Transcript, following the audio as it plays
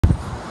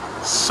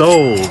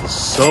Sold.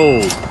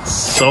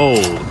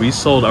 We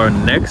sold our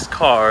next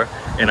car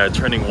in our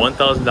turning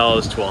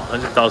 $1,000 to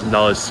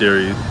 $100,000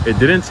 series. It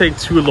didn't take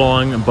too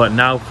long, but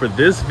now for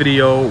this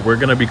video, we're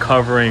gonna be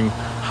covering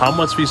how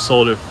much we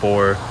sold it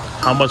for,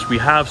 how much we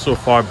have so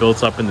far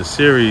built up in the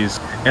series.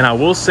 And I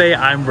will say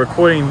I'm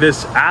recording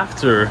this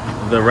after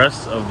the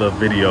rest of the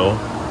video,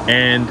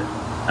 and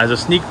as a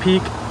sneak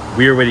peek,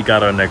 we already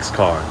got our next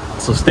car.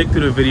 So stick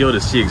through the video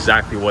to see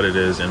exactly what it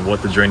is and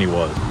what the journey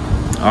was.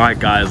 All right,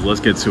 guys, let's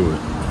get to it.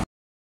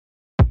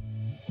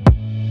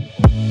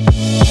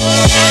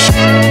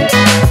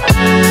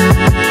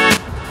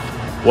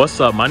 What's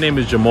up? My name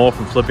is Jamal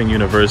from Flipping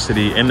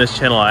University. In this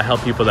channel, I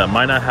help people that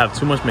might not have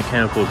too much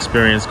mechanical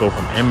experience go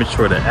from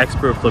immature to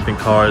expert flipping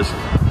cars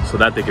so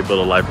that they can build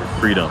a life of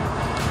freedom.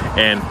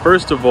 And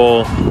first of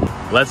all,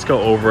 let's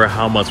go over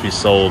how much we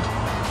sold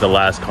the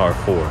last car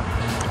for.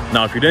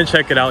 Now, if you didn't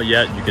check it out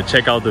yet, you can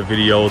check out the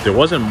video. There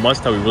wasn't much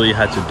that we really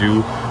had to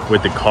do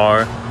with the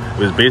car. It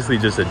was basically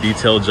just a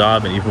detail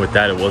job, and even with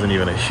that, it wasn't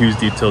even a huge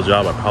detail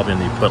job. I probably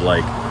only put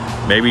like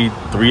maybe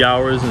 3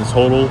 hours in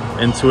total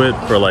into it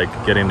for like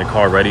getting the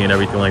car ready and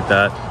everything like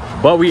that.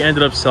 But we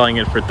ended up selling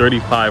it for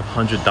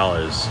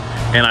 $3,500,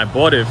 and I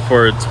bought it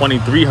for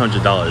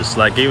 $2,300. So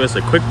that gave us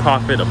a quick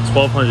profit of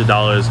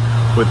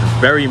 $1,200 with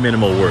very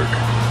minimal work.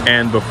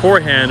 And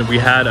beforehand, we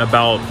had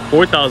about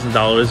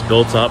 $4,000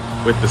 built up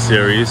with the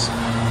series.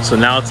 So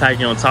now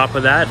tagging on top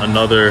of that,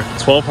 another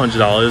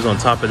 $1,200 on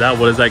top of that.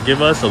 What does that give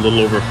us? A little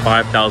over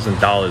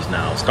 $5,000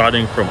 now,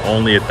 starting from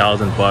only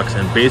 $1,000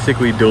 and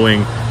basically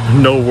doing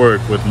no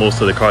work with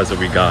most of the cars that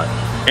we got.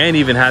 And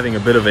even having a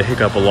bit of a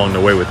hiccup along the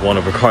way with one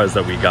of the cars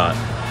that we got.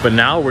 But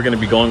now we're gonna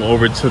be going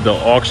over to the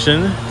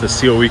auction to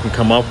see what we can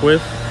come up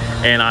with.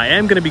 And I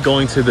am gonna be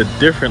going to the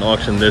different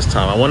auction this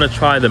time. I wanna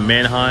try the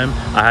Mannheim.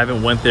 I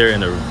haven't went there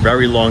in a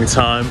very long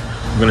time.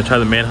 I'm gonna try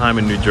the Mannheim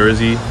in New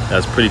Jersey.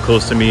 That's pretty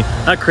close to me.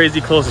 Not crazy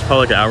close, it's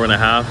probably like an hour and a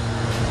half.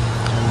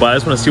 But I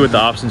just wanna see what the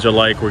options are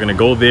like. We're gonna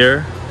go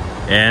there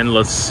and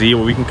let's see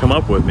what we can come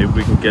up with. Maybe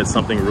we can get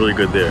something really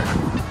good there.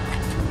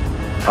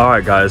 All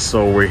right, guys,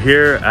 so we're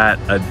here at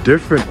a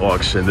different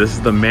auction. This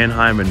is the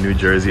Mannheim in New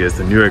Jersey. It's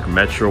the New York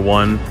Metro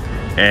one.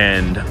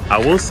 And I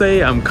will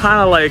say I'm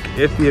kind of like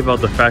iffy about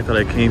the fact that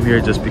I came here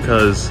just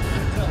because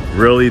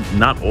really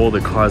not all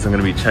the cars I'm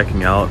gonna be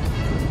checking out,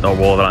 or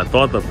well, that I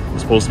thought that I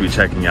was supposed to be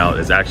checking out,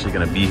 is actually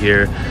gonna be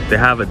here. They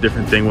have a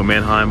different thing with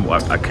Mannheim.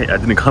 I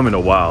didn't come in a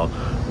while,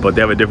 but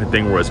they have a different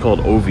thing where it's called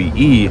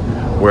OVE,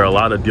 where a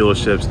lot of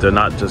dealerships, they're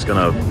not just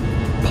gonna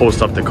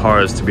post up the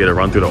cars to be able to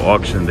run through the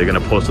auction. They're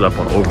gonna post it up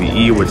on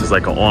OVE, which is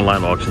like an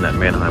online auction that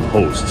Mannheim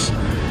hosts.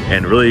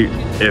 And really,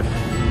 if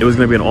it was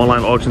gonna be an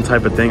online auction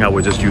type of thing, I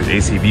would just use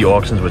ACV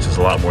auctions, which is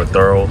a lot more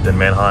thorough than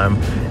Mannheim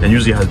and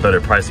usually has better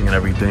pricing and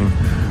everything.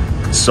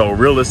 So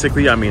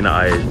realistically, I mean,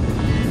 I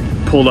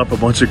pulled up a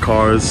bunch of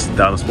cars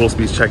that I'm supposed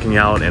to be checking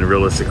out, and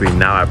realistically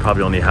now I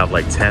probably only have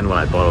like 10 when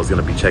I thought I was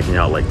gonna be checking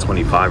out like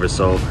 25 or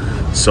so.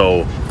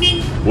 So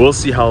we'll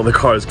see how the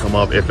cars come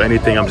up. If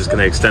anything, I'm just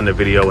gonna extend the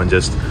video and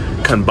just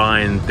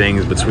combine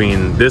things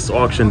between this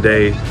auction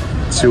day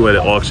to an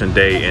auction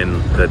day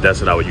in the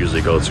desert I would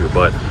usually go to,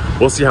 but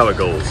we'll see how it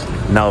goes.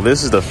 Now,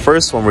 this is the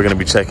first one we're gonna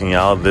be checking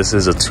out. This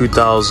is a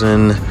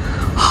 2000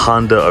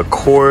 Honda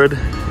Accord,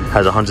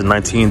 has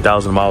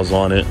 119,000 miles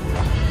on it.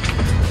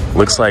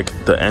 Looks like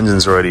the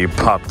engine's already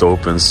popped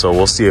open, so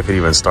we'll see if it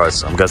even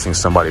starts. I'm guessing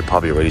somebody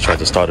probably already tried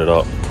to start it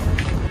up.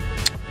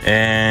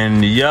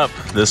 And yep,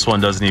 this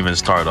one doesn't even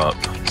start up.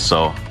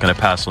 So gonna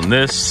pass on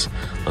this.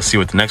 Let's see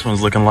what the next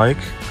one's looking like.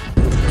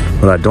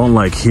 What I don't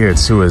like here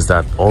too is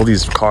that all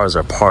these cars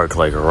are parked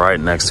like right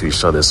next to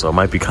each other, so it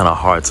might be kind of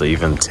hard to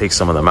even take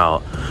some of them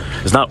out.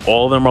 It's not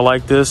all of them are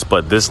like this,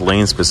 but this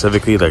lane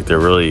specifically, like they're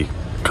really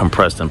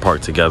compressed and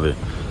parked together.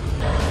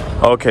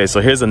 Okay,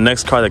 so here's the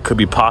next car that could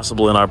be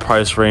possible in our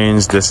price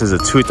range. This is a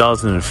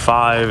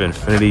 2005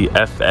 Infiniti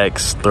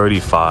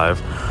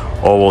FX35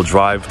 all-wheel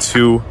drive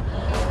 2.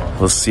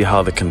 Let's see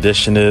how the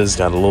condition is.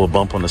 Got a little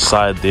bump on the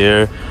side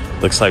there.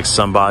 Looks like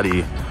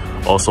somebody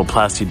also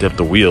plastic dipped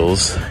the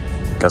wheels.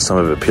 Got some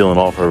of it peeling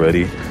off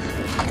already.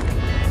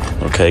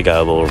 Okay, got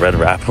a little red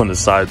wrap on the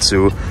side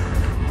too.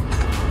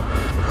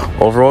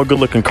 Overall, good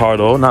looking car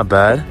though, not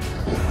bad.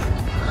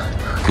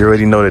 You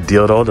already know the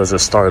deal though. Does it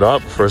start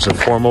up first and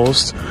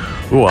foremost?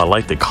 Ooh, I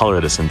like the color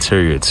of this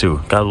interior too.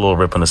 Got a little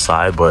rip on the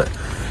side, but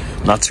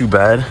not too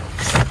bad.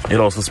 It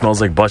also smells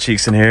like butt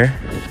cheeks in here.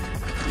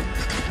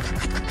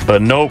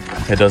 But nope,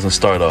 it doesn't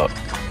start up.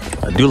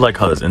 I do like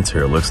how this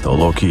interior looks though,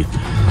 low key.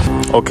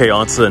 Okay,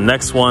 on to the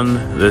next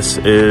one. This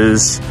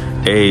is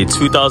a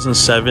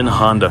 2007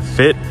 Honda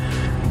Fit.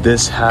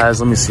 This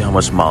has, let me see how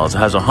much miles. It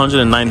has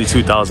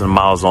 192,000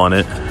 miles on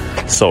it.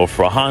 So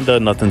for a Honda,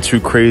 nothing too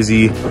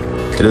crazy.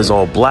 It is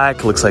all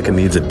black, looks like it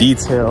needs a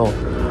detail,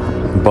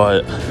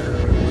 but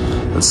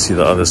let's see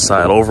the other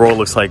side. Overall,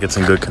 looks like it's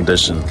in good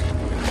condition.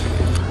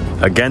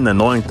 Again, the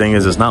annoying thing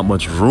is there's not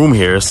much room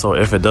here, so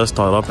if it does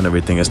start up and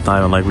everything, it's not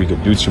even like we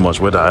could do too much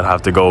with it. I'd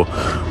have to go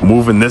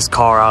moving this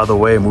car out of the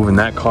way, moving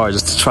that car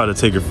just to try to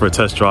take it for a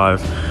test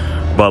drive.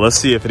 But let's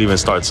see if it even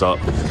starts up.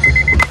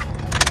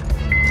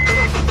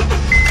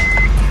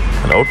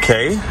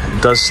 Okay,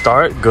 it does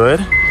start good.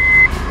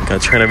 Gotta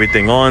turn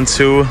everything on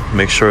too,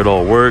 make sure it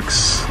all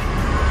works.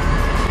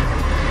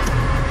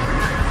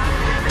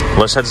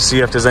 Let's check to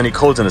see if there's any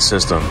codes in the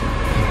system.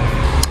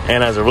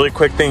 And as a really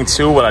quick thing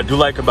too, what I do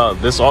like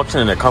about this auction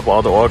and a couple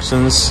other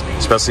auctions,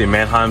 especially in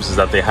Mannheim's, is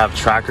that they have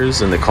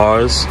trackers in the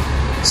cars.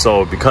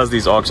 So because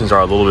these auctions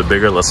are a little bit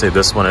bigger, let's say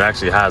this one, it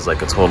actually has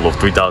like a total of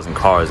 3,000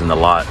 cars in the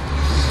lot.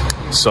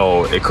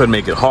 So it could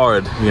make it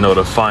hard, you know,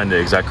 to find the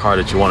exact car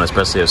that you want,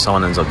 especially if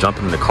someone ends up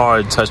jumping in the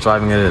car, test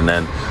driving it, and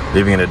then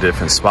leaving it in a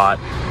different spot.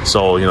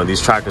 So, you know,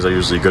 these trackers are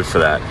usually good for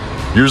that.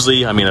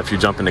 Usually, I mean, if you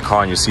jump in the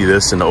car and you see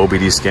this in the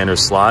OBD scanner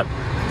slot,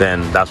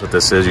 then that's what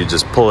this is. You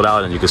just pull it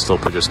out and you can still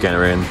put your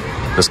scanner in,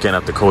 to scan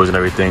up the codes and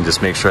everything.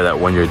 Just make sure that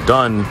when you're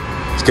done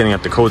scanning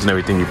up the codes and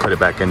everything, you put it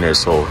back in there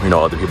so, you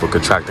know, other people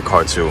could track the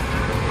car too.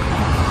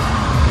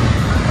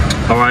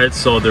 Alright,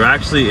 so there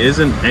actually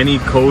isn't any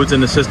codes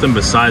in the system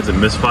besides a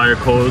misfire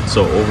code.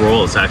 So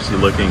overall, it's actually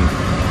looking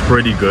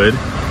pretty good.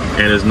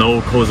 And there's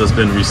no codes that's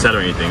been reset or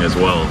anything as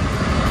well.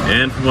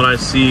 And from what I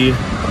see,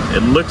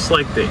 it looks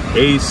like the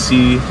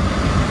AC,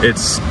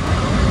 it's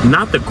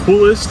not the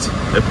coolest.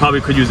 It probably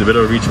could use a bit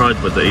of a recharge,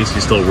 but the AC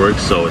still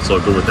works, so it's all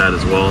good with that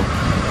as well.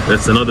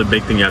 That's another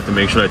big thing you have to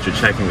make sure that you're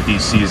checking with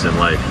each season.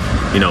 Like,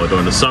 you know,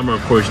 during the summer,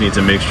 of course, you need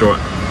to make sure,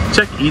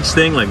 check each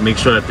thing, like make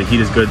sure that the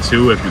heat is good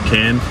too if you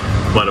can.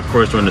 But of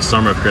course, during the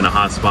summer, if you're in a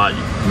hot spot,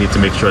 you need to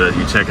make sure that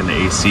you're checking the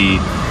AC.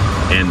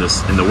 And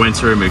in the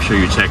winter, make sure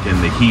you're checking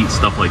the heat,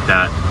 stuff like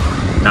that.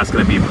 That's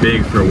gonna be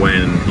big for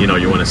when, you know,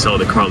 you wanna sell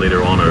the car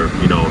later on, or,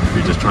 you know, if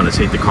you're just trying to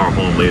take the car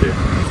home later.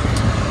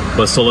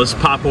 But so let's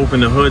pop open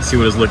the hood, see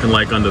what it's looking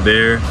like under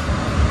there.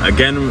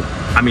 Again,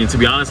 I mean, to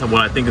be honest,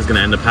 what I think is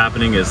gonna end up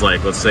happening is,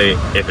 like, let's say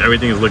if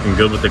everything is looking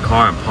good with the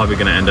car, I'm probably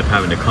gonna end up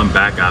having to come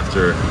back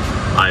after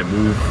I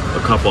move a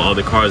couple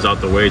other cars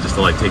out the way just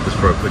to like take this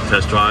for a quick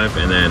test drive,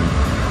 and then,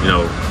 you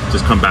know,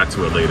 just come back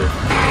to it later.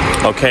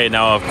 Okay,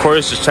 now of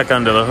course, just check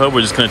under the hood.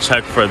 We're just gonna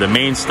check for the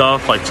main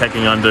stuff, like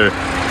checking under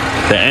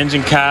the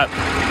engine cap,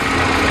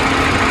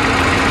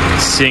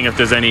 seeing if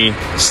there's any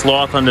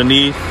sloth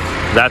underneath.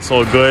 That's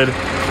all good.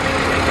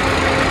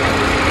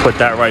 Put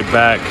that right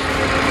back.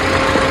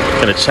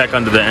 Gonna check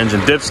under the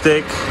engine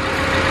dipstick.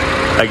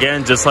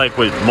 Again, just like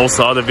with most of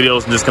the other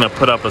videos, I'm just gonna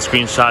put up a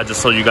screenshot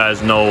just so you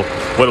guys know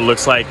what it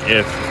looks like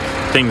if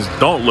things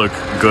don't look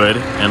good.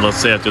 And let's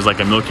say if there's like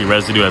a milky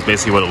residue, that's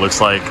basically what it looks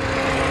like.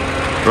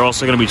 We're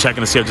also gonna be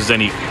checking to see if there's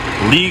any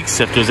leaks,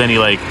 if there's any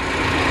like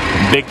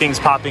big things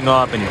popping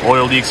up, any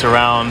oil leaks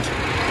around.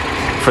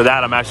 For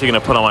that, I'm actually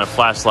gonna put on my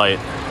flashlight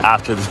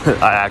after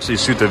I actually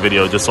shoot the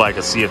video, just so I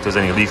can see if there's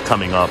any leaks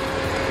coming up.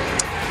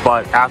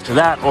 But after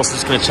that, also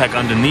just gonna check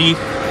underneath,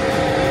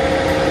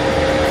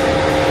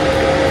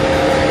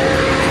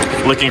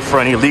 looking for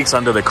any leaks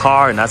under the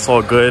car, and that's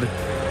all good.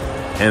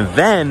 And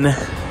then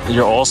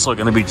you're also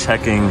going to be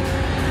checking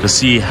to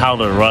see how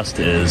the rust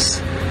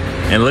is.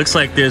 And it looks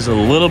like there's a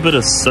little bit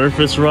of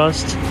surface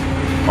rust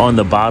on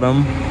the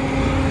bottom.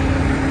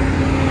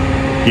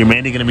 You're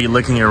mainly going to be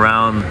looking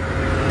around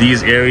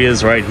these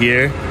areas right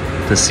here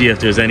to see if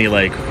there's any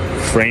like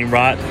frame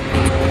rot.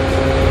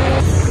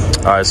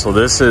 All right, so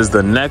this is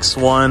the next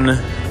one.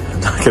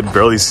 I can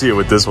barely see it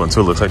with this one too.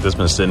 It looks like this has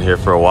been sitting here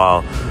for a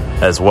while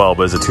as well,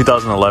 but it's a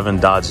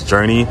 2011 Dodge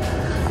Journey.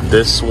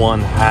 This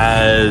one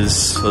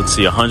has, let's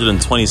see,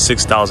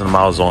 126,000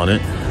 miles on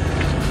it.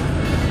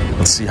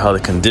 Let's see how the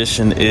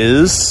condition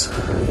is.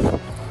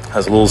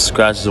 Has little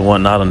scratches and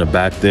whatnot on the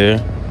back there.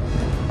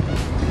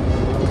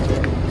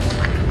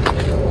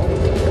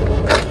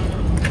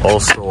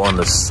 Also on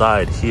the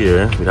side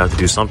here, we'd have to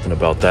do something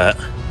about that.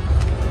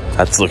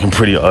 That's looking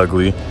pretty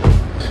ugly.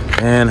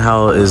 And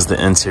how is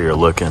the interior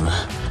looking?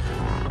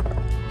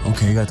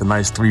 Okay, you got the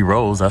nice 3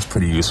 rows. That's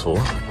pretty useful,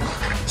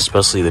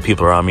 especially the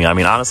people around me. I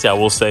mean, honestly, I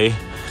will say,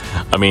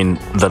 I mean,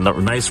 the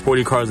nice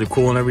sporty cars are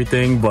cool and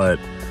everything, but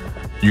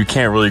you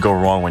can't really go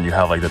wrong when you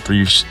have like the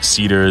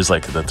 3-seaters,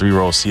 like the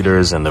 3-row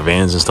seaters and the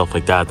vans and stuff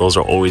like that. Those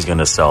are always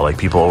gonna sell. Like,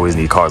 people always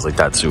need cars like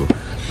that too.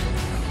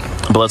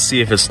 But let's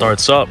see if it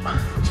starts up.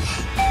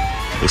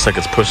 Looks like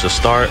it's push to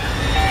start.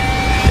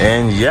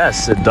 And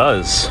yes, it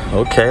does.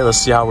 Okay, let's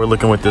see how we're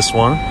looking with this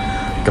one.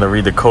 Gonna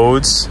read the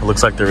codes. It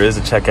looks like there is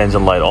a check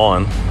engine light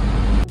on.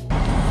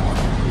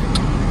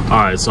 All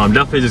right, so I'm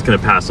definitely just gonna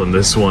pass on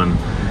this one.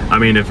 I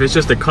mean, if it's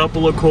just a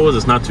couple of codes,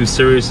 it's not too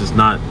serious, it's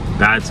not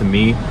bad to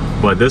me.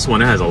 But this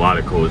one, it has a lot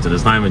of codes, and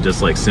it's not even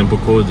just like simple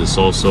codes, it's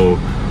also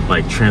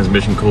like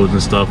transmission codes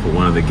and stuff for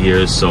one of the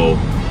gears. So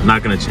I'm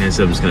not gonna chance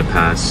it, I'm just gonna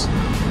pass.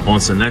 On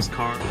to the next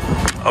car.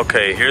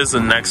 Okay, here's the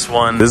next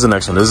one. This is the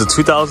next one. This is a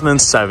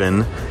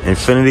 2007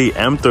 Infiniti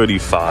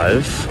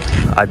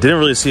M35. I didn't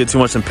really see it too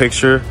much in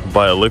picture,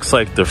 but it looks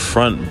like the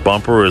front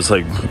bumper is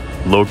like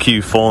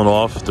low-key falling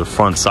off the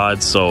front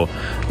side, so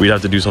we'd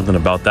have to do something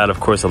about that. Of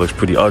course, that looks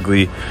pretty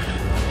ugly.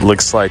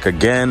 Looks like,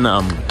 again,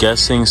 I'm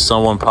guessing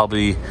someone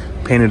probably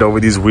painted over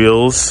these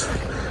wheels,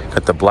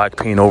 got the black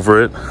paint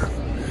over it.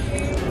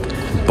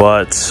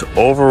 But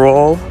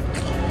overall,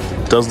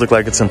 it does look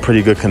like it's in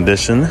pretty good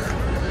condition.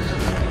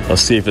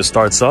 Let's see if it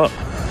starts up.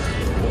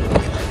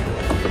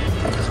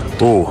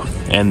 Oh,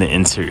 and the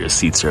interior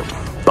seats are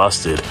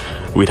busted.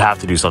 We'd have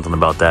to do something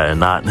about that, and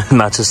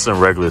not just some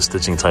regular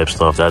stitching type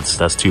stuff.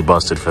 That's too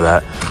busted for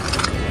that.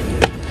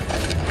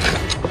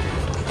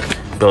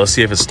 But let's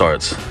see if it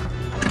starts.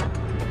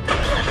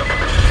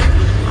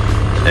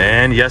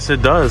 And yes,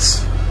 it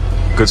does.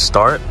 Good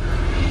start.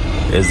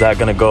 Is that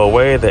gonna go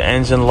away? The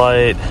engine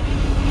light?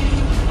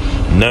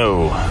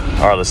 No.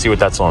 All right, let's see what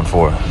that's on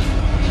for.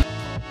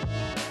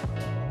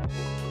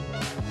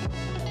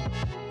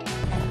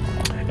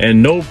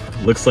 And nope,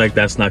 looks like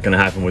that's not gonna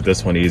happen with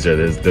this one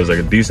either. There's like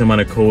a decent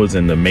amount of codes,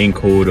 and the main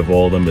code of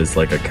all of them is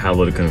like a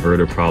catalytic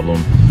converter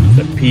problem.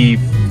 The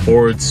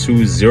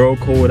P420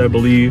 code, I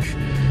believe.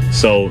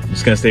 So I'm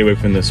just gonna stay away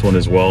from this one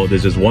as well.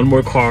 There's just one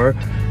more car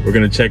we're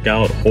gonna check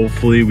out.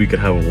 Hopefully we could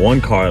have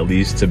one car at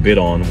least to bid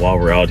on while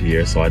we're out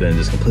here, so I didn't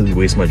just completely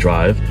waste my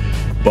drive.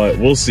 But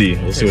we'll see.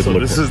 We'll see what the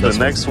look. This is the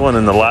next one,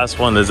 and the last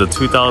one is a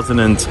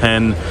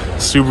 2010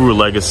 Subaru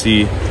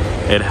Legacy.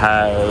 It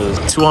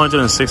has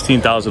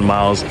 216,000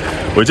 miles,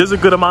 which is a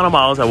good amount of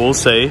miles, I will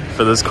say,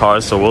 for this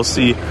car. So we'll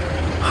see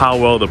how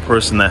well the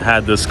person that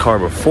had this car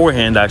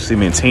beforehand actually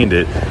maintained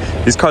it.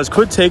 These cars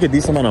could take a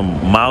decent amount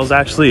of miles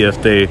actually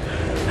if they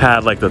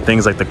had like the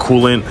things like the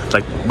coolant,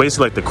 like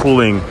basically like the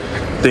cooling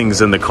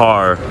things in the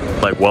car,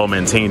 like well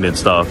maintained and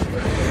stuff.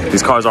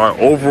 These cars are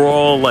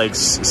overall like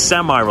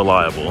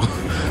semi-reliable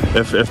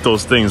if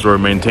those things were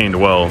maintained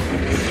well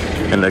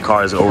and the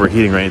car isn't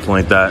overheating or anything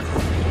like that.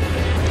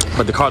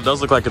 But the car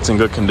does look like it's in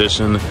good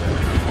condition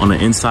on the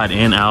inside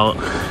and out.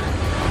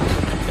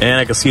 And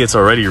I can see it's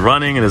already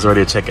running, and there's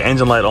already a check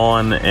engine light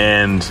on.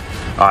 And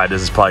all right,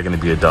 this is probably going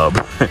to be a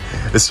dub.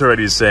 It's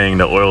already saying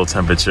the oil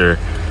temperature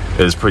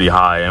is pretty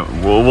high,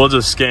 and we'll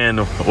just scan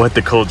what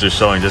the codes are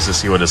showing just to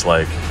see what it's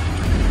like.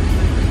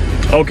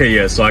 Okay,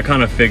 yeah, so I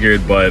kind of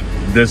figured, but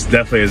this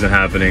definitely isn't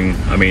happening.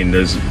 I mean,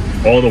 there's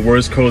all the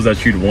worst codes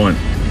that you'd want,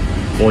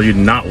 well, you'd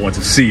not want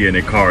to see in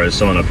a car is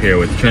showing up here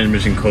with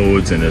transmission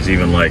codes, and there's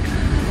even like,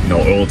 you know,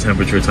 oil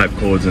temperature type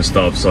codes and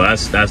stuff. So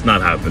that's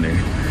not happening.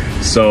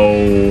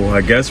 So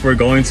I guess we're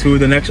going to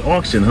the next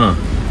auction, huh?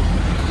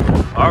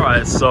 All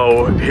right,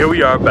 so here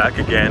we are back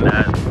again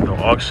at the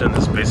auction.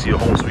 This is basically a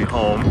home sweet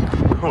home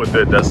with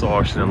the Odessa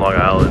auction in Long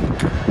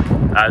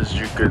Island. As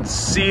you could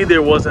see,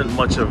 there wasn't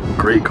much of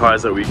great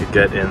cars that we could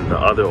get in the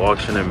other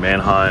auction in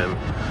Mannheim.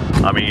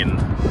 I mean,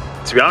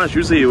 to be honest,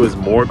 usually it was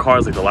more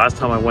cars. Like the last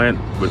time I went,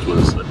 which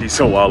was a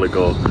decent while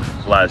ago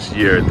last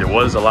year, there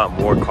was a lot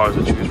more cars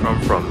to choose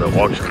from the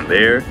auction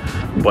there.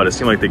 But it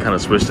seemed like they kind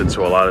of switched it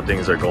to a lot of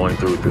things that are going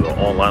through the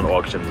online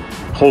auction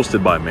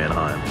hosted by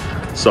Mannheim.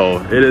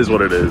 So it is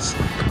what it is.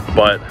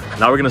 But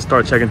now we're gonna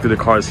start checking through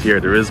the cars here.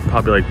 There is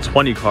probably like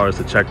 20 cars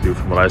to check through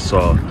from what I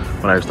saw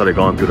when I started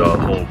going through the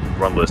whole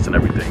run list and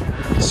everything.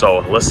 So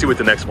let's see what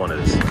the next one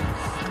is.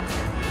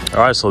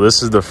 All right, so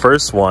this is the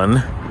first one,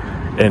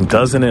 and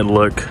doesn't it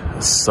look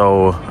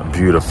so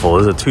beautiful?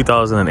 It's a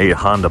 2008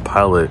 Honda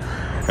Pilot,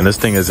 and this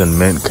thing is in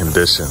mint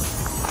condition.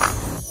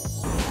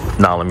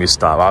 Now let me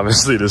stop.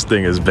 Obviously this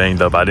thing is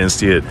banged up. I didn't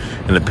see it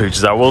in the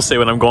pictures. I will say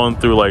when I'm going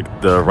through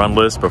like the run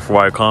list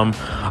before I come,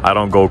 I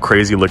don't go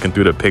crazy looking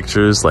through the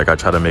pictures. Like I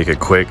try to make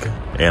it quick,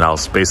 and I'll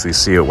basically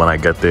see it when I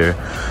get there.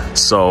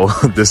 So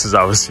this is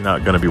obviously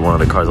not going to be one of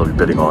the cars I'll be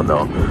bidding on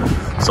though.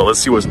 So let's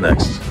see what's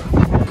next.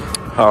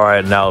 All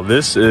right, now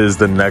this is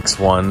the next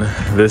one.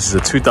 This is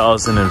a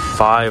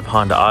 2005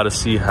 Honda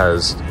Odyssey,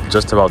 has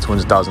just about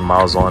 200,000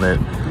 miles on it.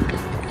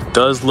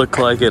 Does look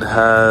like it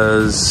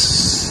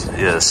has,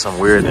 yeah, some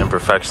weird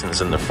imperfections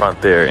in the front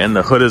there, and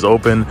the hood is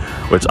open,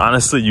 which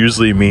honestly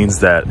usually means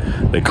that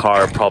the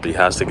car probably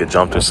has to get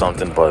jumped or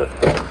something. But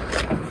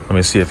let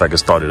me see if I can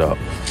start it up.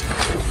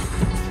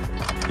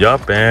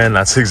 Yup, and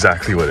that's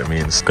exactly what it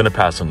means. Gonna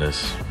pass on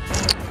this.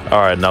 All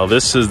right, now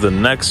this is the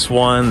next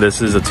one.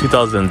 This is a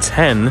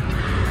 2010,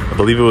 I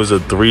believe it was a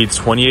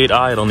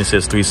 328i. It only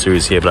says 3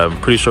 Series here, but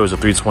I'm pretty sure it was a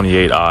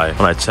 328i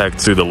when I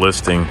checked through the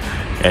listing.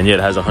 And yet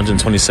it has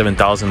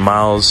 127,000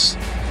 miles.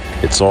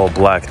 It's all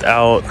blacked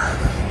out.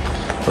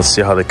 Let's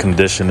see how the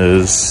condition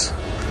is.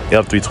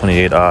 Yep,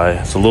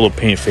 328i. It's a little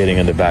paint fading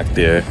in the back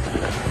there.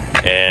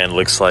 And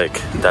looks like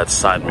that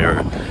side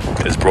mirror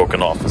is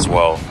broken off as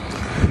well.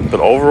 But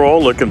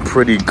overall, looking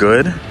pretty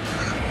good.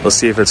 Let's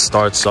see if it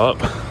starts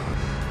up.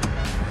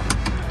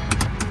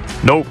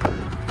 Nope,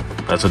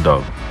 that's a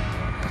dub.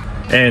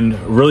 And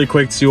really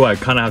quick too, I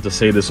kind of have to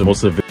say this with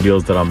most of the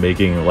videos that I'm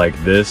making like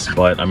this,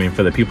 but I mean,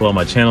 for the people on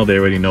my channel, they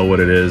already know what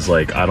it is.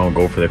 Like, I don't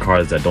go for the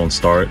cars that don't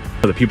start.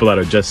 For the people that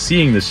are just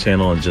seeing this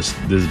channel, and just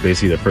this is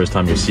basically the first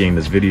time you're seeing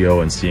this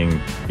video and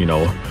seeing, you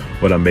know,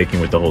 what I'm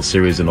making with the whole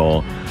series and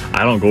all,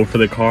 I don't go for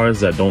the cars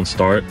that don't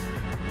start,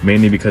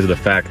 mainly because of the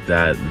fact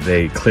that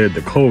they cleared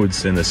the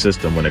codes in the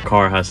system. When a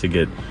car has to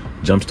get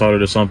jump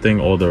started or something,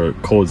 all the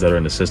codes that are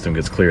in the system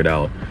gets cleared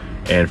out.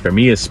 And for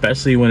me,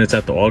 especially when it's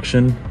at the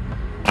auction,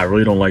 I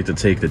really don't like to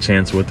take the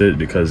chance with it,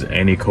 because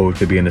any code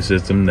could be in the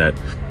system that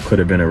could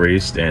have been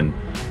erased, and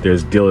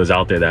there's dealers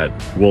out there that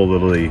will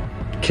literally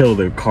kill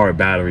the car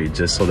battery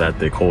just so that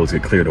the codes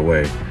get cleared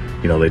away.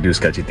 You know, they do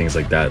sketchy things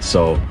like that.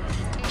 So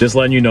just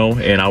letting you know.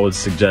 And I would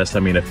suggest, I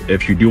mean,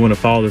 if you do want to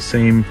follow the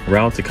same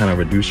route to kind of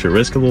reduce your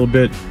risk a little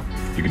bit,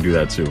 you can do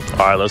that too.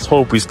 All right, let's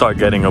hope we start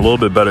getting a little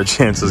bit better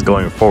chances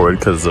going forward,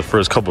 because the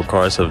first couple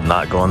cars have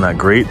not gone that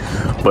great.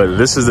 But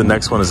this is the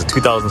next one. Is a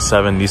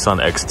 2007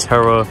 Nissan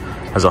Xterra.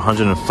 Has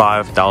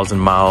 105,000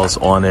 miles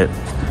on it.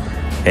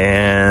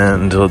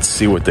 And let's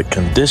see what the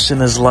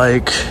condition is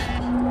like.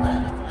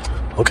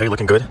 Okay,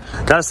 looking good.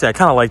 Gotta say, I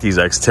kind of like these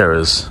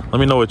Xterras. Let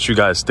me know what you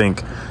guys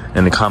think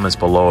in the comments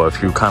below,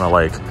 if you kind of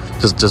like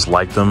just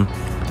like them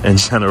in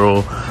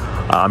general.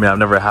 I mean, I've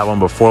never had one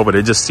before, but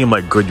it just seemed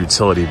like good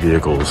utility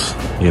vehicles.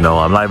 You know,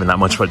 I'm not even that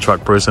much of a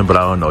truck person, but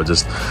I don't know,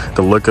 just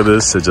the look of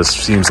this, it just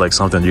seems like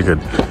something you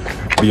could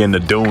be in the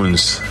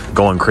dunes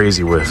going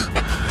crazy with.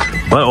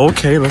 But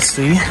okay, let's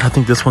see. I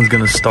think this one's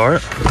gonna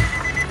start.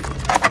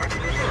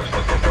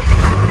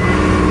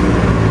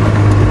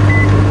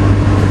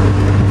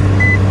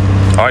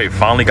 All right,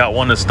 finally got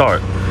one to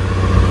start.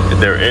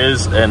 There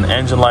is an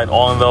engine light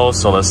on though,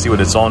 so let's see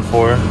what it's on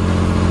for.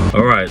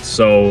 All right,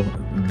 so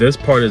this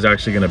part is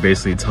actually gonna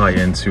basically tie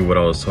into what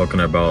I was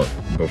talking about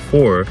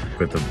before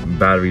with the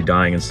battery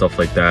dying and stuff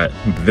like that.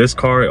 This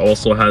car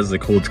also has the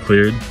codes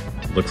cleared.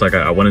 Looks like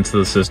I went into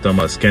the system,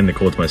 I scanned the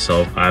codes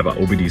myself. I have an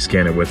OBD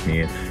scanner with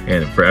me.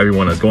 And for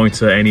everyone that's going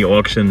to any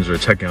auctions or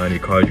checking out any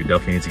cars, you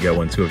definitely need to get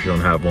one too if you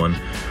don't have one.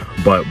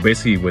 But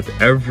basically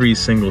with every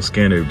single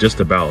scanner,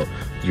 just about,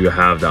 you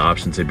have the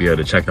option to be able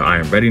to check the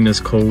IM readiness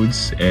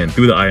codes. And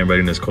through the IM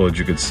readiness codes,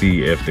 you could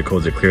see if the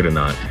codes are cleared or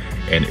not.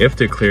 And if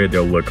they're cleared,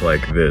 they'll look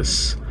like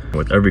this.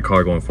 With every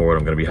car going forward,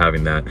 I'm gonna be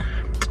having that.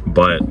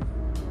 But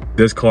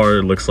this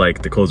car looks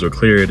like the codes are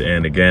cleared,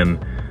 and again,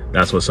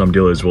 that's what some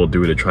dealers will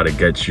do to try to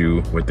get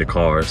you with the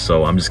car.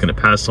 So I'm just gonna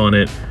pass on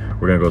it.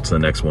 We're gonna go to the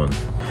next one.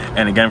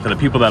 And again, for the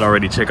people that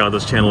already check out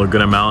this channel a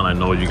good amount, I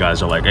know you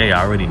guys are like, hey,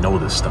 I already know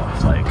this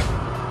stuff. Like,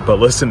 but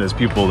listen, there's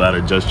people that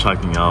are just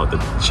checking out the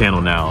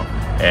channel now,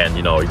 and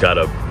you know, you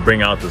gotta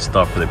bring out the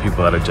stuff for the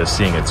people that are just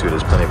seeing it too.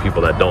 There's plenty of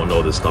people that don't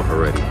know this stuff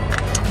already.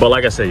 But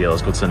like I said, yeah,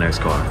 let's go to the next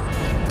car.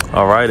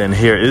 All right, and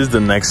here is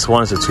the next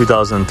one. It's a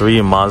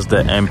 2003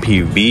 Mazda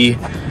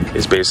MPV.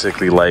 It's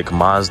basically like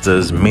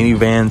Mazda's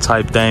minivan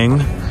type thing.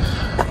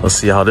 Let's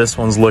see how this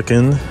one's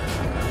looking.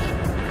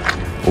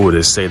 Oh,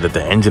 they say that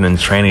the engine and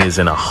training is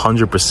in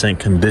 100%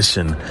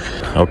 condition.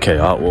 Okay,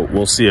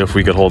 we'll see if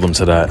we could hold them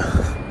to that.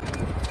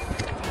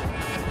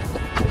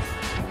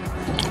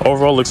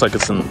 Overall, looks like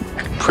it's in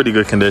pretty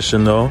good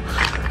condition though.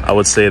 I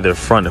would say the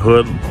front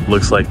hood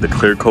looks like the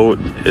clear coat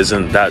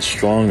isn't that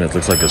strong. It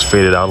looks like it's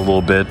faded out a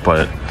little bit,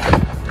 but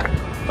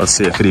let's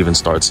see if it even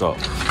starts up.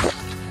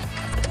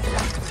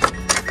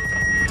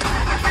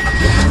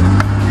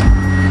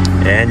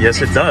 And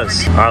yes, it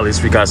does. Or at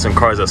least we got some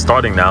cars that's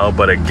starting now.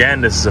 But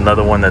again, this is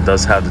another one that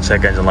does have the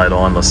check engine light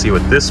on. Let's see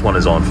what this one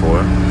is on for.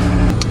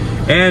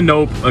 And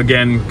nope,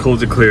 again,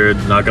 codes are cleared.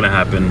 Not gonna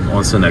happen.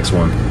 On to the next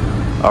one.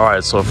 All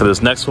right, so for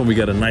this next one, we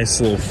got a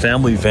nice little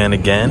family van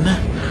again.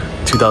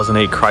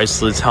 2008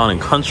 Chrysler Town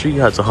 & Country.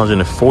 Has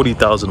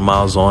 140,000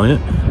 miles on it.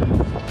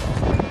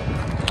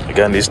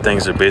 Again, these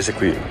things are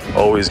basically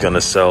always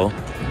gonna sell,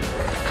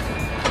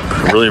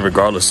 really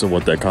regardless of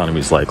what the economy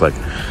is like. Like,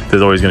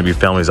 there's always gonna be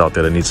families out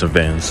there that need some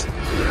vans.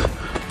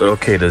 But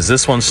okay, does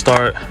this one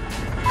start?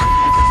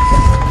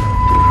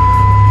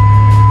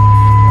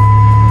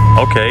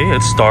 Okay,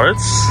 it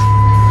starts.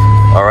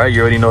 All right,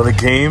 you already know the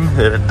game.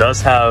 It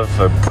does have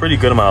a pretty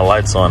good amount of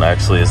lights on,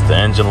 actually. It's the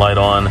engine light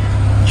on,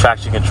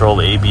 traction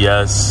control,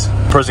 ABS.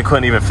 Person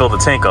couldn't even fill the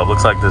tank up.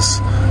 Looks like this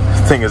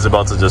thing is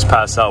about to just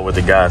pass out with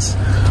the gas.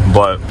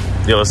 But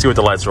yeah, let's see what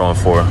the lights are on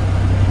for.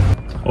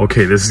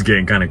 Okay, this is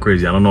getting kind of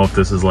crazy. I don't know if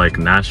this is like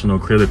National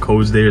Clear the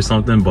Codes Day or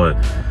something, but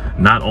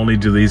not only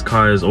do these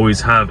cars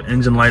always have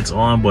engine lights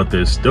on, but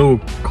there's still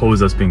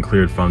codes that's been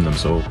cleared from them.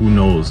 So who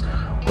knows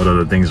what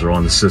other things are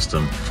on the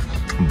system.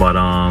 But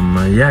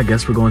yeah, I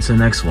guess we're going to the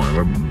next one.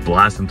 We're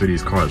blasting through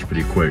these cars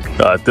pretty quick.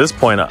 At this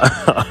point,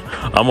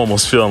 I'm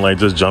almost feeling like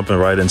just jumping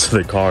right into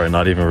the car and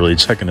not even really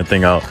checking the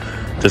thing out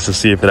just to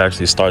see if it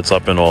actually starts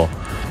up and all.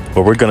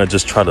 But we're gonna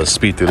just try to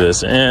speed through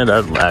this, and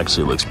that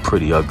actually looks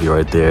pretty ugly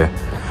right there.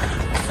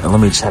 And let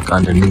me check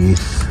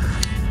underneath.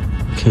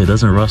 Okay, it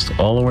doesn't rust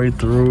all the way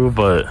through,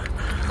 but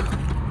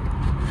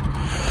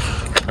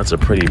that's a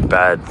pretty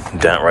bad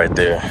dent right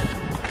there.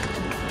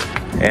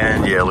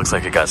 And yeah, it looks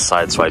like it got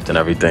sideswiped and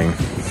everything.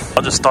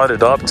 I'll just start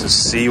it up to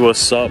see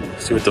what's up,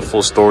 see what the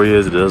full story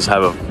is. It does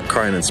have a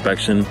current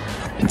inspection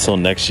until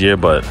next year,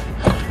 but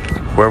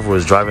whoever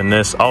was driving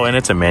this, oh, and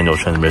it's a manual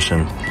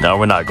transmission. No,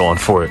 we're not going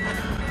for it.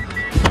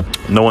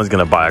 No one's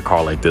gonna buy a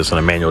car like this on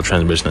a manual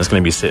transmission. It's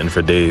gonna be sitting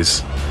for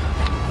days.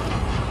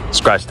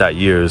 Scratch that,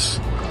 years.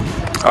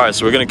 All right,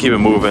 so we're gonna keep it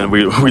moving.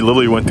 We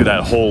literally went through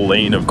that whole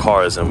lane of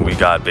cars and we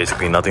got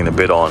basically nothing to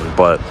bid on.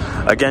 But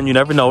again, you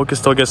never know, we could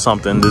still get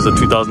something. This is a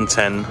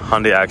 2010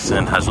 Hyundai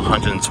Accent, has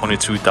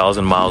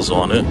 122,000 miles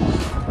on it.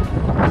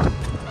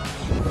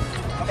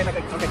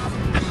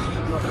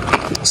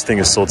 This thing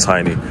is so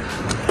tiny.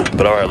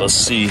 But all right, let's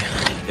see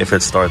if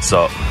it starts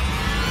up.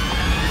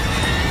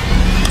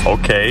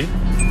 Okay,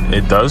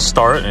 it does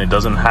start and it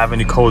doesn't have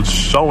any codes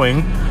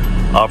showing.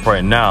 up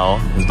right now.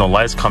 There's no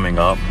lights coming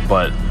up,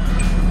 but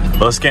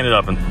let's scan it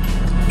up and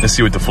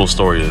see what the full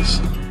story is.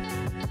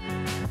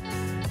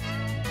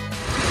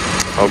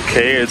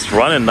 Okay, it's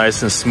running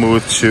nice and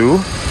smooth too.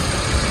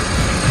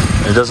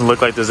 It doesn't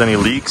look like there's any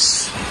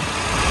leaks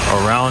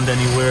around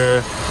anywhere.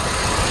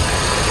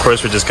 Of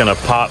course, we're just gonna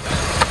pop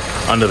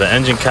under the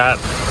engine cap,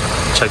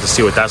 check to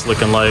see what that's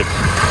looking like.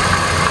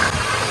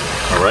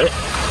 All right.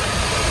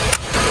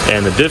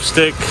 And the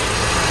dipstick,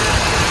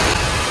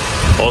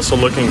 also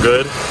looking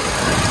good.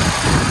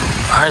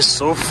 All right,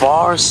 so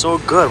far, so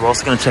good. We're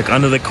also gonna check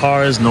under the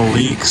cars, no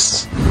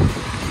leaks.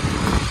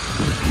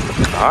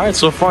 All right,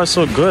 so far,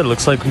 so good.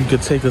 Looks like we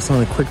could take this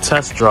on a quick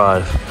test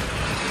drive.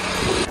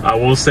 I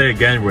will say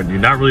again, you're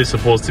not really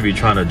supposed to be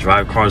trying to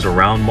drive cars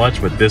around much.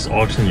 With this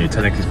auction, you're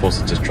technically supposed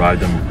to just drive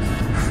them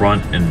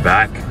front and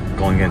back,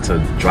 going into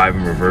drive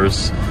and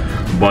reverse.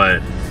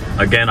 But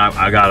again,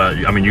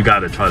 you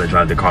gotta try to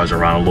drive the cars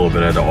around a little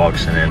bit at the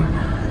auction.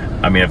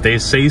 And I mean, if they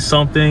say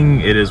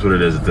something, it is what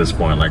it is at this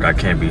point. Like, I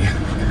can't be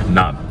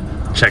not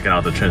checking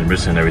out the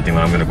transmission and everything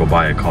when I'm gonna go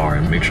buy a car.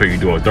 And make sure you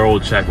do a thorough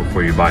check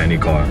before you buy any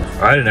car.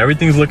 All right, and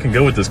everything's looking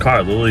good with this car.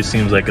 It literally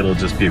seems like it'll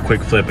just be a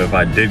quick flip if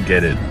I did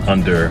get it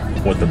under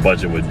what the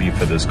budget would be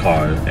for this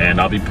car.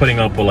 And I'll be putting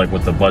up with like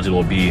what the budget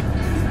will be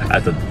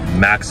at the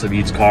max of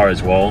each car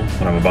as well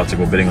when I'm about to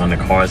go bidding on the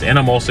cars. And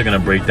I'm also gonna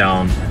break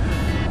down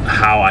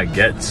how I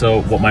get to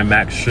what my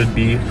max should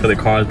be for the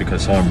cars,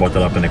 because someone brought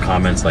that up in the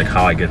comments, like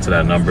how I get to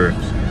that number.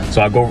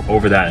 So I'll go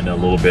over that in a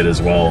little bit as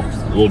well,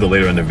 a little bit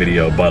later in the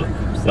video, but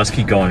let's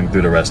keep going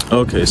through the rest.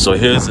 Okay, so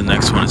here's the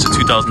next one. It's a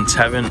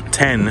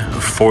 2010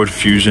 Ford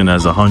Fusion,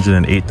 has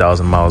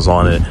 108,000 miles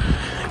on it.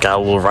 Got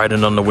a little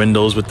writing on the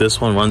windows with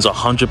this one. Runs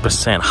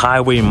 100%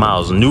 highway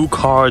miles, new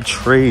car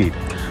trade.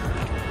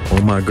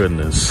 Oh my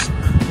goodness.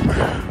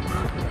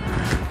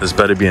 This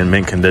better be in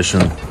mint condition.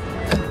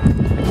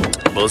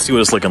 But let's see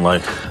what it's looking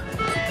like.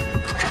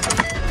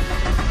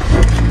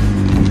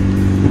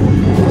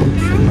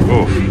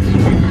 Oof.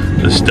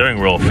 The steering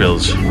wheel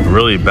feels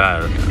really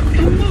bad.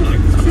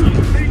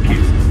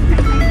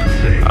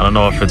 I don't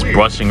know if it's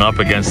brushing up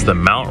against the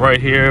mount right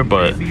here,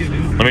 but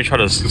let me try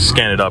to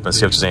scan it up and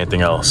see if there's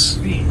anything else.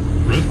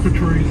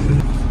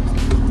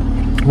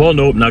 Well,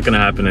 nope, not gonna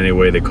happen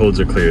anyway. The codes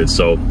are cleared,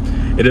 so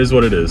it is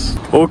what it is.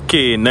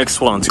 Okay,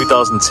 next one,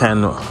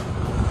 2010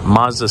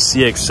 Mazda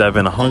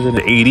CX-7,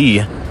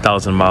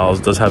 180,000 miles.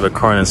 Does have a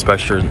current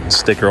inspection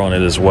sticker on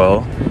it as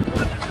well.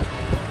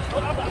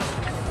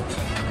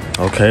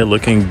 Okay,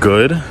 looking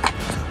good.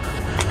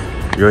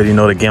 You already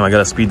know the game. I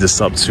gotta speed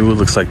this up too. It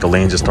looks like the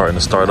lanes are starting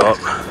to start up.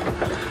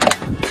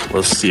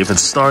 Let's see if it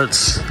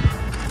starts.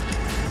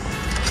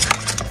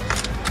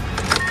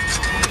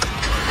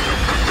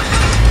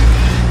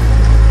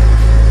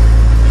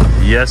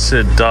 Yes,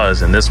 it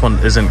does. And this one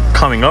isn't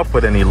coming up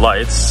with any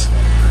lights.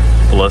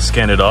 But let's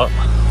scan it up.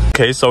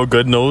 Okay, so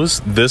good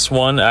news. This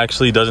one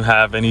actually doesn't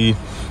have any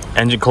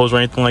engine codes or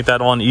anything like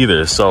that on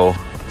either. So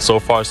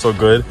far, so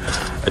good.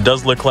 It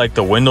does look like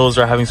the windows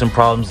are having some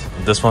problems.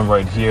 This one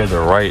right here, the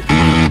right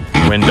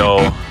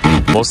window.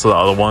 Most of the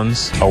other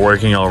ones are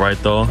working all right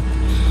though.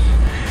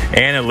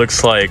 And it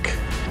looks like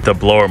the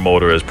blower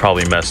motor is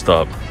probably messed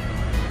up.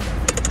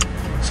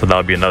 So that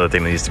would be another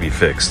thing that needs to be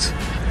fixed.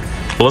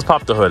 But let's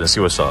pop the hood and see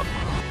what's up.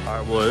 All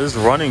right, well, it is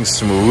running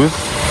smooth.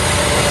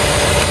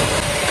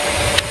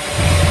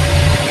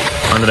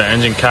 Under the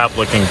engine cap,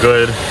 looking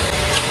good.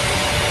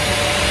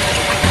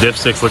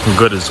 Dipstick's looking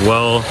good as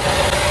well.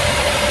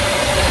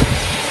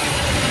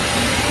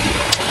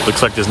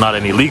 Looks like there's not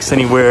any leaks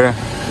anywhere.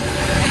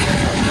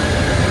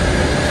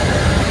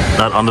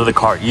 Not under the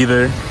car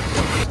either.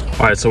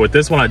 All right, so with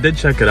this one, I did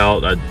check it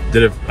out.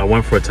 I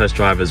went for a test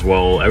drive as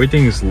well.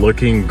 Everything's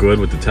looking good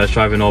with the test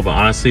drive and all, but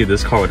honestly,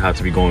 this car would have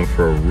to be going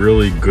for a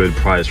really good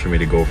price for me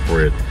to go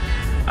for it.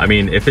 I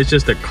mean, if it's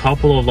just a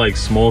couple of like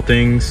small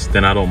things,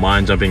 then I don't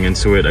mind jumping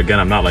into it. Again,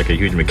 I'm not like a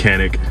huge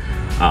mechanic.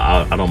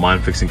 I don't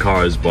mind fixing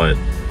cars, but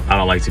I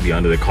don't like to be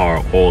under the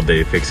car all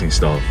day fixing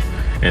stuff.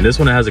 And this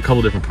one has a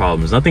couple different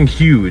problems. Nothing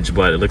huge,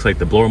 but it looks like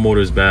the blower motor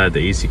is bad.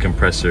 The AC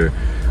compressor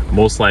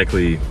most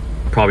likely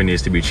probably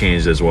needs to be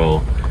changed as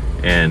well.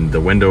 And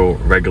the window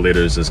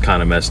regulators is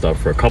kind of messed up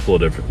for a couple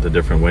of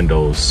different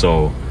windows.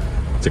 So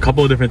it's a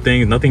couple of different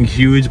things, nothing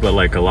huge, but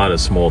like a lot of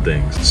small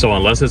things. So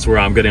unless it's where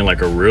I'm getting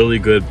like a really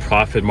good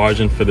profit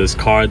margin for this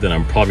car, then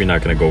I'm probably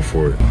not gonna go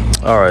for it.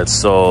 All right,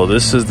 so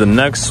this is the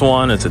next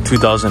one. It's a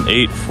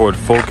 2008 Ford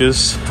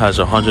Focus, has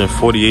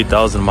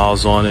 148,000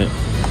 miles on it.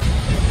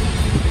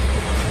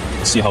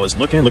 See how it's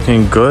looking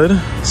good.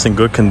 It's in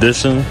good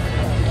condition.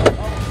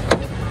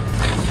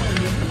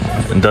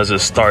 And does it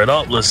start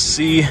up? Let's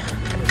see.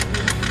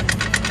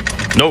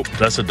 Nope,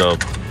 that's a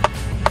dub.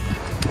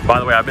 By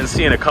the way, I've been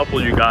seeing a couple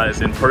of you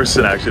guys in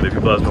person, actually, the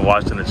people that's been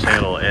watching the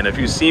channel. And if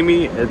you see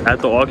me at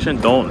the auction,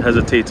 don't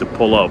hesitate to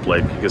pull up.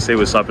 Like, you can say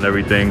what's up and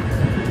everything.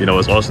 you know,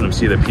 it's awesome to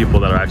see the people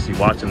that are actually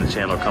watching the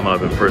channel coming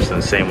up in person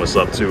and saying what's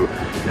up too,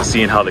 and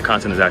seeing how the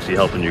content is actually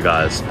helping you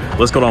guys.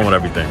 Let's go on with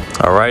everything.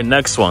 All right,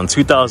 next one,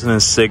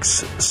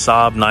 2006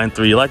 Saab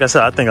 9.3. Like I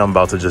said, I think I'm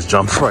about to just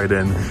jump right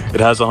in. It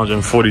has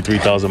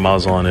 143,000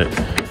 miles on it.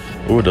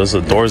 Ooh, does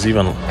the doors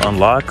even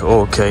unlock?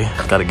 Oh, okay,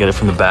 gotta get it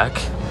from the back.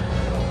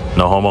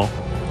 No homo.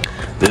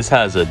 This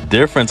has a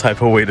different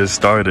type of way to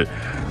start it.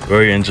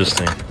 Very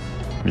interesting.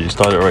 You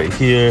start it right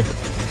here.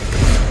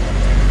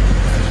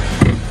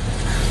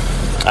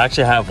 I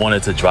actually have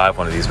wanted to drive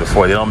one of these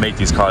before. They don't make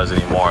these cars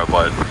anymore,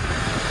 but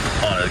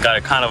it's got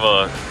a kind of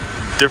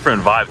a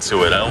different vibe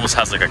to it. It almost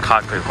has like a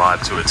cockpit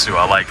vibe to it too.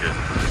 I like it.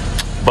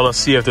 But let's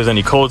see if there's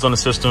any codes on the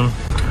system.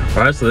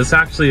 All right, so this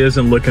actually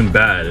isn't looking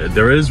bad.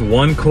 There is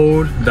one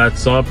code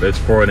that's up. It's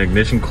for an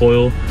ignition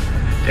coil,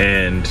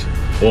 and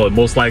well, it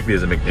most likely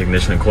is an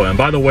ignition coil. And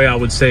by the way, I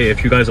would say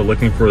if you guys are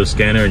looking for a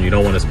scanner and you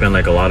don't want to spend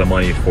like a lot of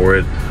money for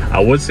it, I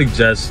would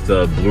suggest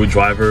the Blue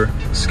Driver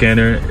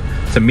scanner.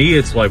 To me,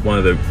 it's like one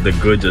of the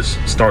good just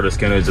starter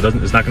scanners.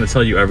 It's not going to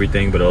tell you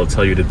everything, but it'll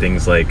tell you the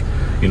things like,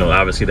 you know,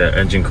 obviously the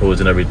engine codes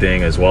and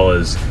everything, as well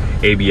as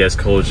ABS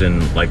codes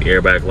and like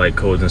airbag light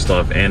codes and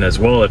stuff. And as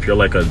well, if you're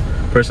like a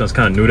person that's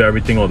kind of new to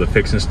everything, all the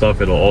fixing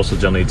stuff, it'll also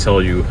generally tell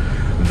you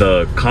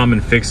the common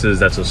fixes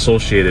that's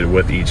associated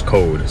with each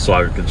code. So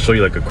I can show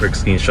you like a quick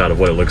screenshot of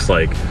what it looks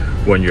like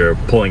when you're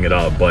pulling it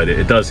up, but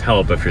it does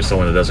help if you're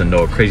someone that doesn't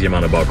know a crazy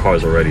amount about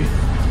cars already.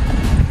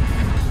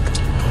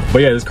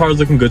 But yeah, this car is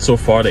looking good so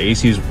far. The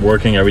AC is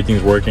working,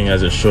 everything's working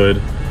as it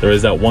should. There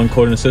is that one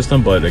code in the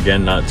system, but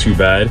again, not too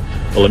bad.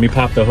 But let me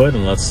pop the hood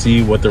and let's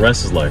see what the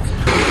rest is like.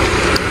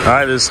 All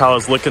right, this is how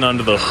it's looking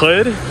under the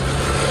hood.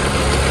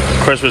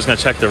 Of course, we're just gonna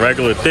check the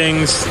regular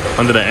things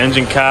under the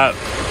engine cap.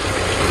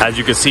 As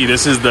you can see,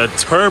 this is the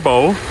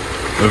turbo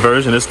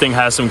version. This thing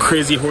has some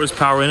crazy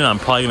horsepower in it. I'm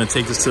probably gonna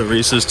take this to the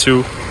races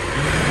too.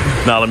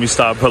 Now let me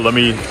stop, but let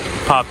me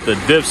pop the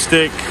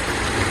dipstick.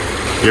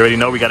 You already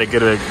know we gotta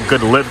get a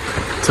good lip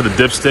to the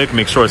dipstick,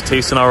 make sure it's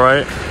tasting all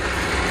right.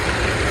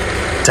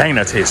 Dang,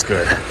 that tastes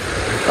good.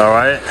 All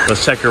right,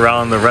 let's check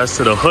around the rest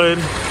of the hood.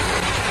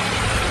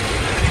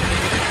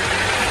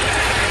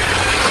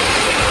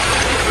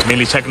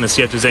 Mainly checking to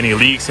see if there's any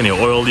leaks, any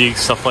oil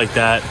leaks, stuff like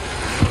that.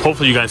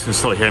 Hopefully you guys can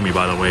still hear me,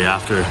 by the way,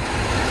 after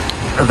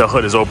the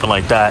hood is open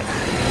like that.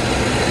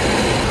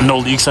 No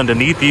leaks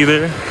underneath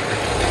either.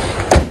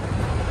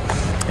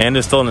 And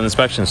there's still an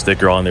inspection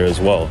sticker on there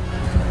as well.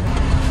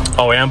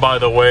 Oh, and by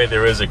the way,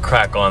 there is a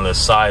crack on the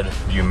side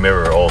view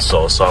mirror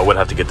also, so I would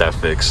have to get that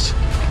fixed.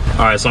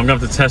 All right, so I'm gonna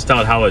have to test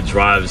out how it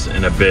drives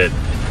in a bit.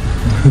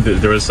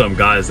 There was some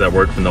guys that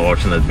worked from the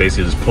auction that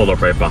basically just pulled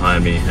up right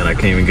behind me, and I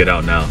can't even get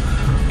out now.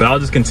 But I'll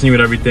just continue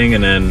with everything,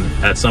 and then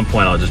at some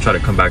point I'll just try to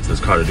come back to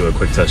this car to do a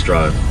quick test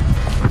drive.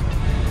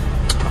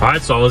 All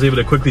right, so I was able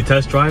to quickly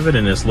test drive it,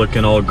 and it's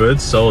looking all good.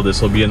 So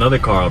this will be another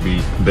car I'll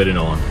be bidding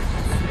on.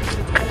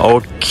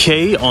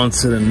 Okay, on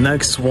to the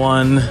next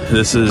one.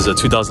 This is a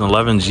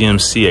 2011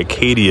 GMC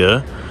Acadia.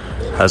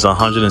 Has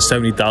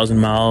 170,000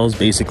 miles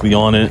basically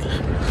on it.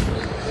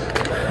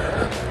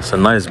 It's a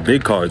nice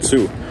big car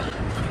too.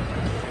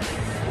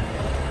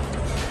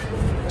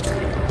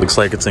 Looks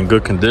like it's in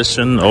good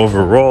condition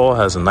overall.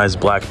 Has a nice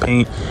black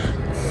paint.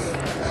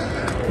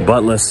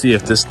 But let's see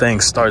if this thing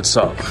starts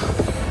up.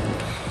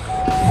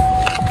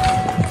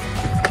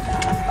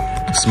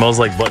 Smells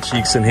like butt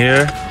cheeks in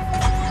here.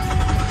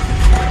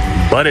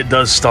 But it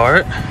does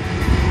start.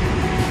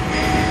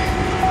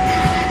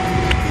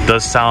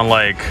 Does sound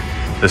like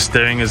the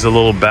steering is a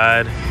little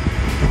bad.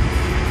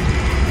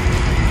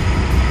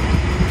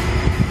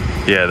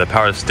 Yeah, the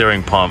power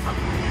steering pump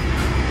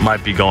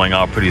might be going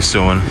out pretty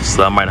soon,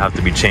 so that might have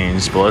to be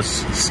changed. But let's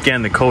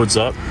scan the codes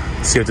up,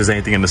 see if there's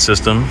anything in the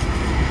system.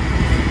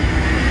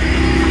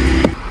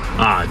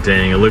 Ah,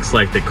 dang, it looks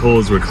like the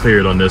codes were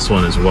cleared on this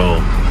one as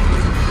well.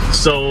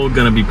 So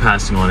gonna be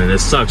passing on it. It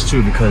sucks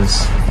too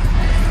because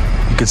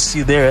you can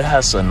see there it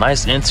has a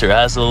nice insert. It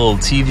has a little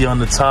TV on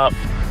the top.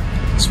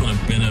 This would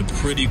have been a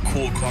pretty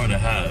cool car to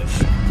have.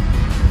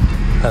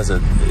 Has a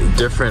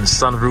different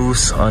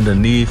sunroofs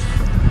underneath.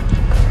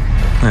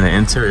 And the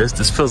interior,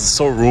 this feels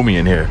so roomy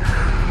in here.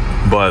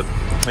 But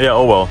yeah,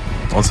 oh well,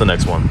 on to the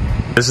next one.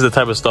 This is the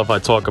type of stuff I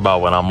talk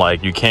about when I'm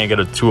like, you can't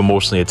get too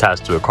emotionally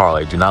attached to a car.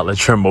 Like, do not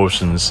let your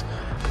emotions,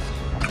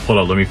 hold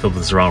up, let me flip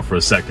this around for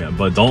a second.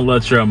 But don't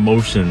let your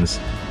emotions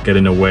get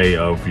in the way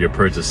of your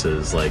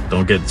purchases. Like,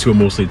 don't get too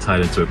emotionally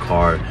tied into a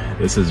car.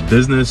 This is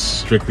business,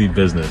 strictly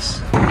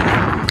business.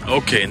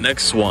 Okay,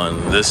 next one.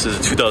 This is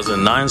a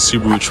 2009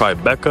 Subaru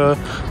Tribeca.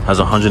 Has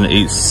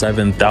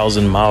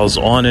 187,000 miles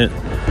on it.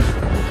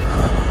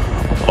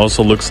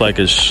 Also looks like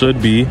it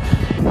should be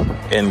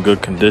in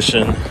good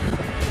condition.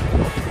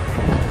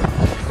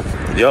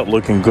 Yep,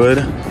 looking good.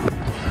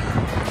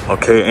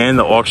 Okay, and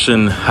the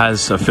auction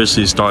has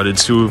officially started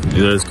too.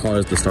 There's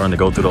cars that are starting to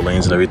go through the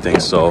lanes and everything,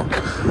 so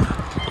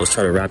let's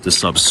try to wrap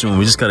this up soon.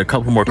 We just got a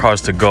couple more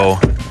cars to go.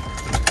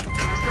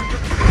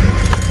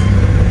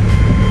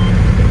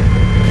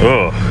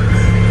 Oh,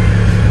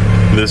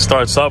 this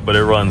starts up, but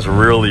it runs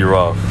really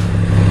rough.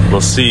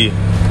 We'll see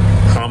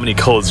how many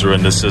codes are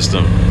in this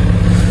system.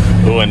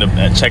 Oh, and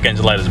the check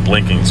engine light is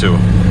blinking too.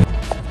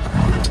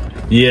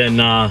 Yeah,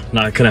 nah,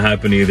 it couldn't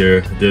happen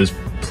either. There's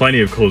plenty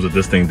of codes with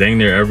this thing. Dang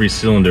near every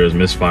cylinder is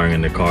misfiring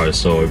in the car,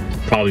 so it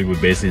probably would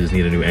basically just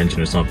need a new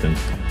engine or something,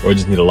 or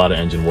just need a lot of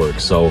engine work.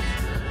 So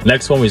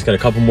next one, we just got a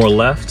couple more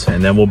left,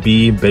 and then we'll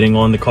be bidding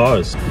on the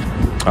cars.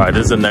 All right,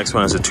 this is the next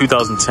one. It's a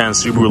 2010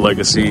 Subaru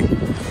Legacy.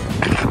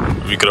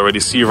 You can already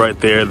see right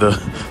there, the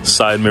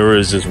side mirror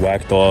is just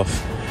whacked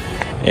off.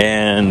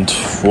 And,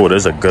 oh,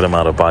 there's a good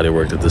amount of body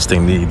work that this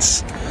thing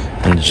needs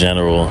in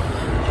general.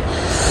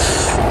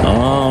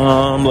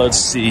 Let's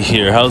see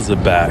here. How's the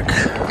back?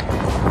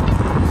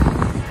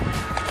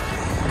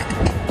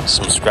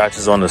 Some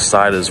scratches on the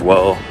side as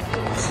well.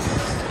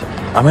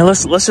 I mean,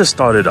 let's just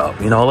start it up.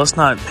 You know, let's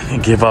not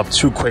give up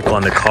too quick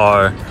on the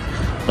car.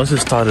 Let's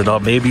just start it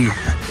up. Maybe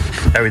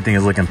everything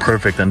is looking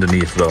perfect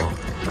underneath, though.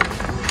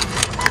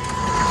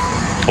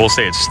 We'll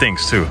say it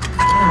stinks too.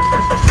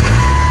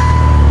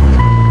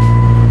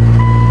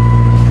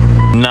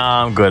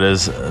 Nah, I'm good.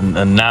 There's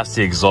a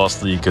nasty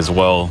exhaust leak as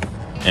well.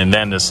 And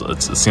then it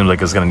seems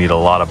like it's gonna need a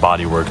lot of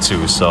body work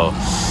too, so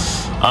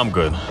I'm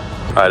good.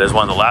 All right, there's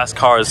one of the last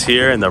cars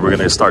here, and then we're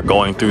gonna start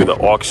going through the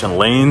auction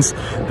lanes.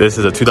 This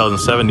is a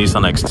 2007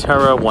 Nissan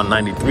Xterra,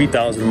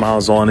 193,000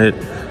 miles on it.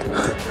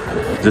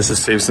 Just to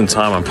save some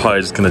time, I'm probably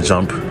just gonna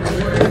jump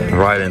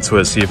right into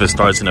it, see if it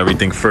starts and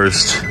everything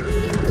first.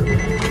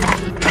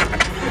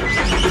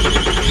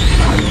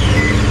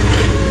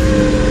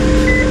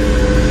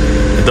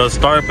 It does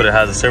start, but it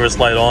has a service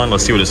light on.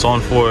 Let's see what it's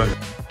on for.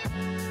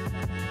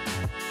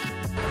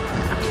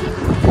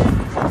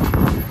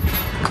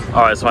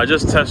 All right, so I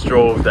just test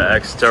drove the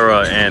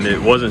Xterra and it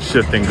wasn't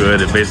shifting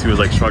good. It basically was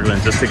like struggling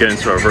just to get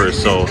into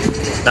reverse. So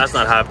that's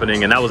not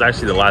happening. And that was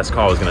actually the last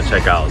car I was gonna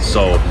check out.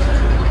 So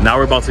now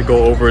we're about to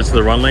go over to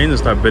the run lanes and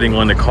start bidding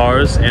on the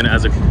cars. And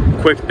as a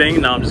quick thing,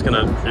 now I'm just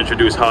gonna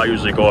introduce how I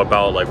usually go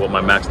about like what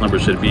my max number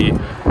should be.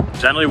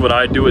 Generally what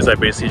I do is I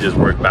basically just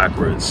work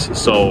backwards.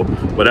 So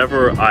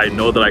whatever I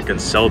know that I can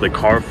sell the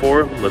car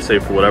for, let's say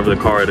for whatever the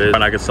car it is,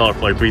 and I can sell it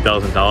for like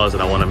 $3,000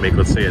 and I wanna make,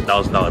 let's say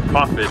 $1,000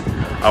 profit,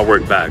 I'll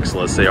work back. So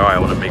let's say, all right, I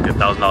wanna make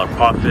 $1,000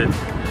 profit.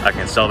 I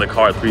can sell the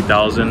car at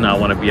 $3,000. I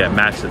wanna be at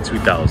max at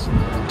 $2,000,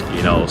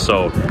 you know?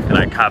 So, and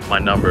I cap my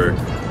number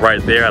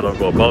right there. I don't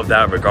go above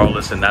that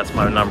regardless, and that's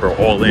my number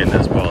all in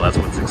as well. That's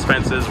with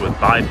expenses, with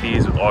buy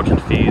fees, with auction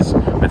fees,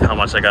 with how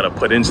much I gotta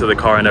put into the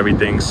car and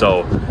everything.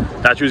 So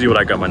that's usually what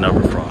I got my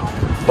number from.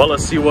 But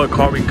let's see what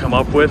car we can come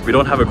up with. We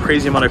don't have a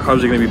crazy amount of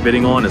cars we're gonna be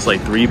bidding on. It's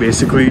like 3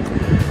 basically,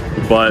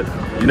 but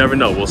you never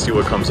know. We'll see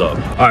what comes up.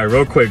 All right,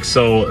 real quick.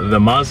 So the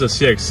Mazda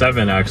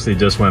CX-7 actually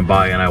just went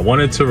by and I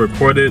wanted to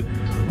record it,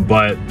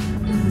 but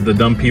the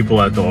dumb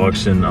people at the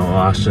auction, oh,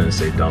 I shouldn't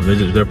say dumb,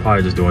 they're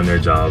probably just doing their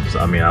jobs.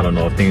 I mean, I don't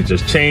know if things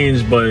just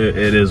changed, but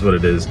it is what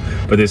it is.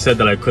 But they said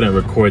that I couldn't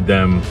record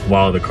them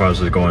while the cars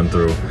was going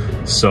through.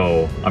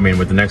 So, I mean,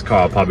 with the next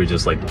car, I'll probably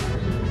just like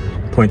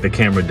point the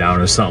camera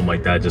down or something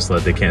like that, just so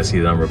that they can't see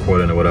that I'm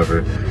recording or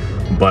whatever.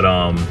 But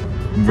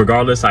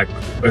regardless,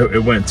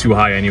 it went too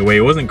high anyway.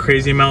 It wasn't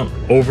crazy amount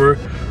over.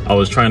 I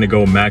was trying to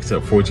go max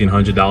at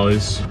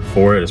 $1,400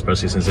 for it,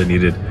 especially since it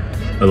needed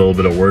a little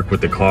bit of work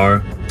with the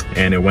car,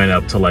 and it went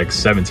up to like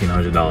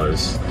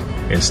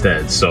 $1,700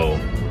 instead. So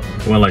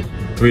it went like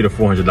 $300 to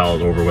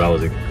 $400 over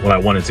what I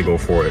wanted to go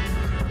for it.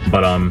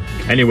 But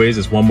anyways,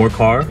 it's one more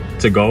car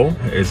to go.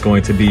 It's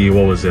going to be,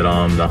 what was it,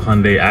 the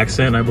Hyundai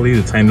Accent, I believe,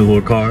 the tiny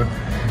little car.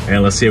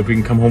 And let's see if we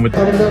can come home with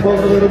that.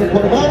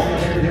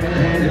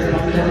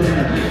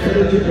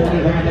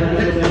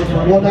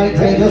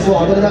 119 just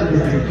walk it up.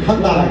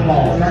 Hyundai.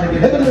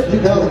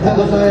 2010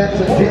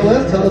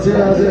 GLS. Tell us here,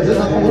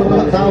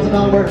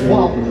 $1,000 worth.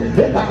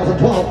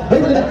 2012.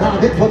 Maybe the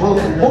car get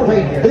 14.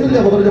 Maybe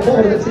the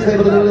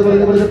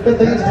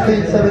 15,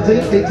 16, 17,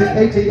 18,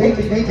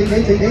 18, 18,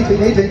 18,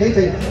 18, 18,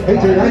 18,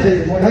 18,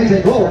 19,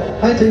 19,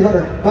 12,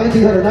 1900,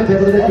 1900,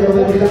 1900,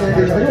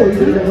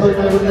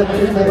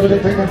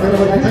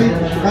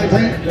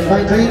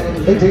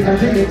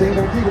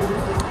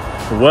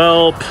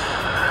 Well,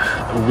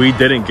 we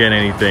didn't get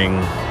anything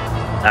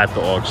at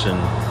the auction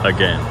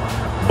again.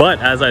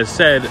 But as I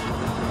said,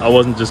 I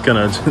wasn't just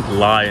gonna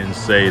lie and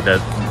say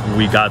that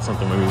we got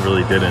something when we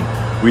really didn't.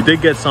 We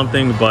did get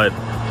something, but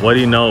what do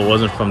you know, it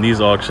wasn't from these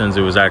auctions,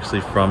 it was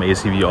actually from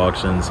ACV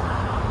auctions.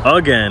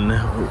 Again,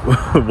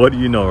 what do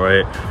you know,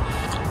 right?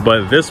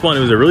 But this one, it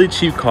was a really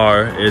cheap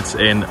car. It's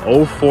an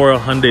 04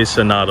 Hyundai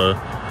Sonata.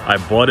 I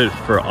bought it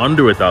for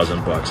under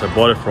 $1,000 I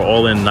bought it for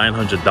all in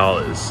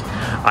 $900.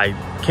 I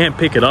can't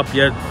pick it up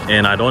yet,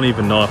 and I don't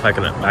even know if I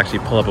can actually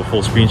pull up a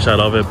full screenshot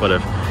of it, but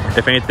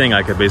if anything,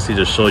 I could basically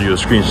just show you a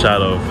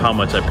screenshot of how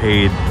much I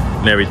paid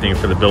and everything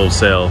for the bill of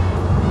sale,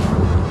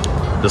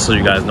 just so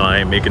you guys know I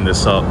ain't making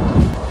this up.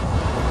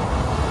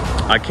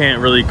 I can't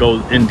really go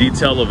in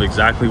detail of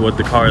exactly what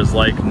the car is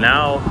like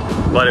now,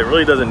 but it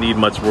really doesn't need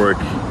much work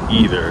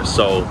either.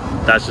 So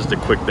that's just a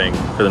quick thing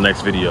for the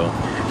next video.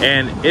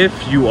 And if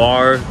you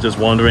are just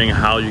wondering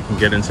how you can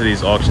get into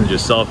these auctions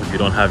yourself, if you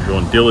don't have your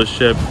own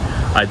dealership,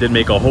 I did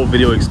make a whole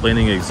video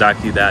explaining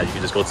exactly that. You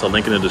can just go to the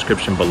link in the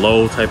description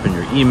below, type in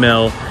your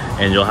email,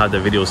 and you'll have the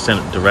video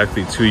sent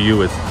directly to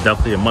you. It's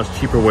definitely a much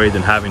cheaper way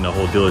than having the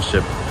whole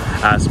dealership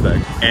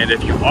aspect. And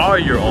if you are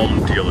your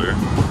own dealer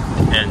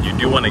and you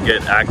do want to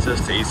get access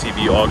to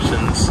ACV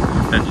auctions,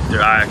 then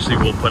I actually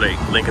will put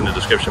a link in the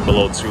description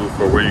below too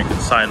for where you can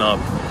sign up.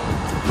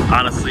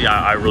 Honestly,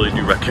 I really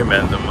do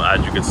recommend them.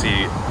 As you can see,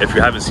 if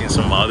you haven't seen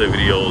some of my other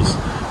videos,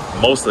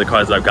 most of the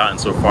cars that I've gotten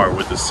so far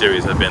with this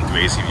series have been through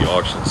ACV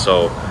auctions,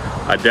 so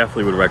I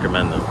definitely would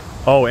recommend them.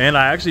 Oh, and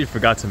I actually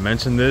forgot to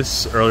mention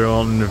this earlier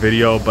on in the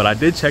video, but I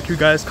did check you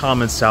guys'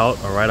 comments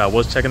out. All right, I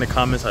was checking the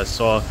comments. I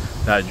saw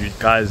that you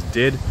guys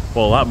did,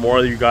 well, a lot more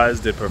of you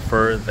guys did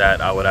prefer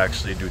that I would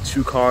actually do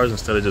 2 cars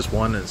instead of just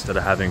one, instead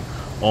of having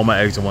all my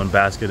eggs in one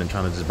basket and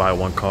trying to just buy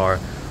one car.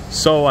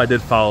 So I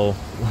did follow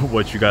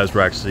what you guys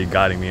were actually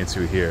guiding me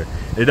into here.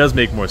 It does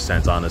make more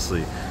sense,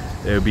 honestly.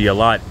 It would be a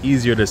lot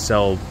easier to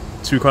sell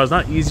 2 cars.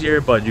 Not easier,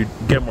 but you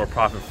get more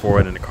profit for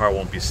it and the car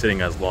won't be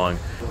sitting as long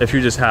if you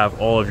just have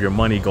all of your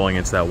money going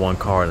into that one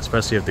car. And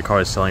especially if the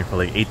car is selling for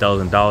like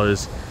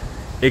 $8,000,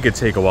 it could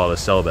take a while to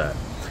sell that.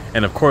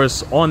 And of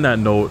course, on that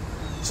note,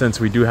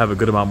 since we do have a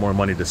good amount more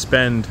money to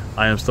spend,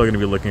 I am still going to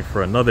be looking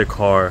for another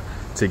car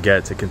to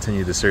get to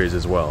continue the series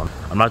as well.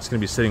 I'm not just going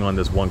to be sitting on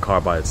this one car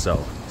by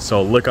itself,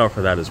 so look out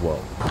for that as well.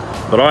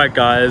 But alright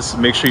guys,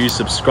 make sure you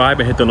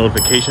subscribe and hit the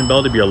notification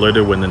bell to be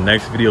alerted when the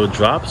next video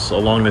drops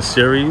along the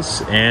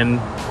series, and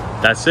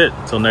that's it.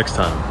 Till next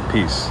time,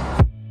 peace.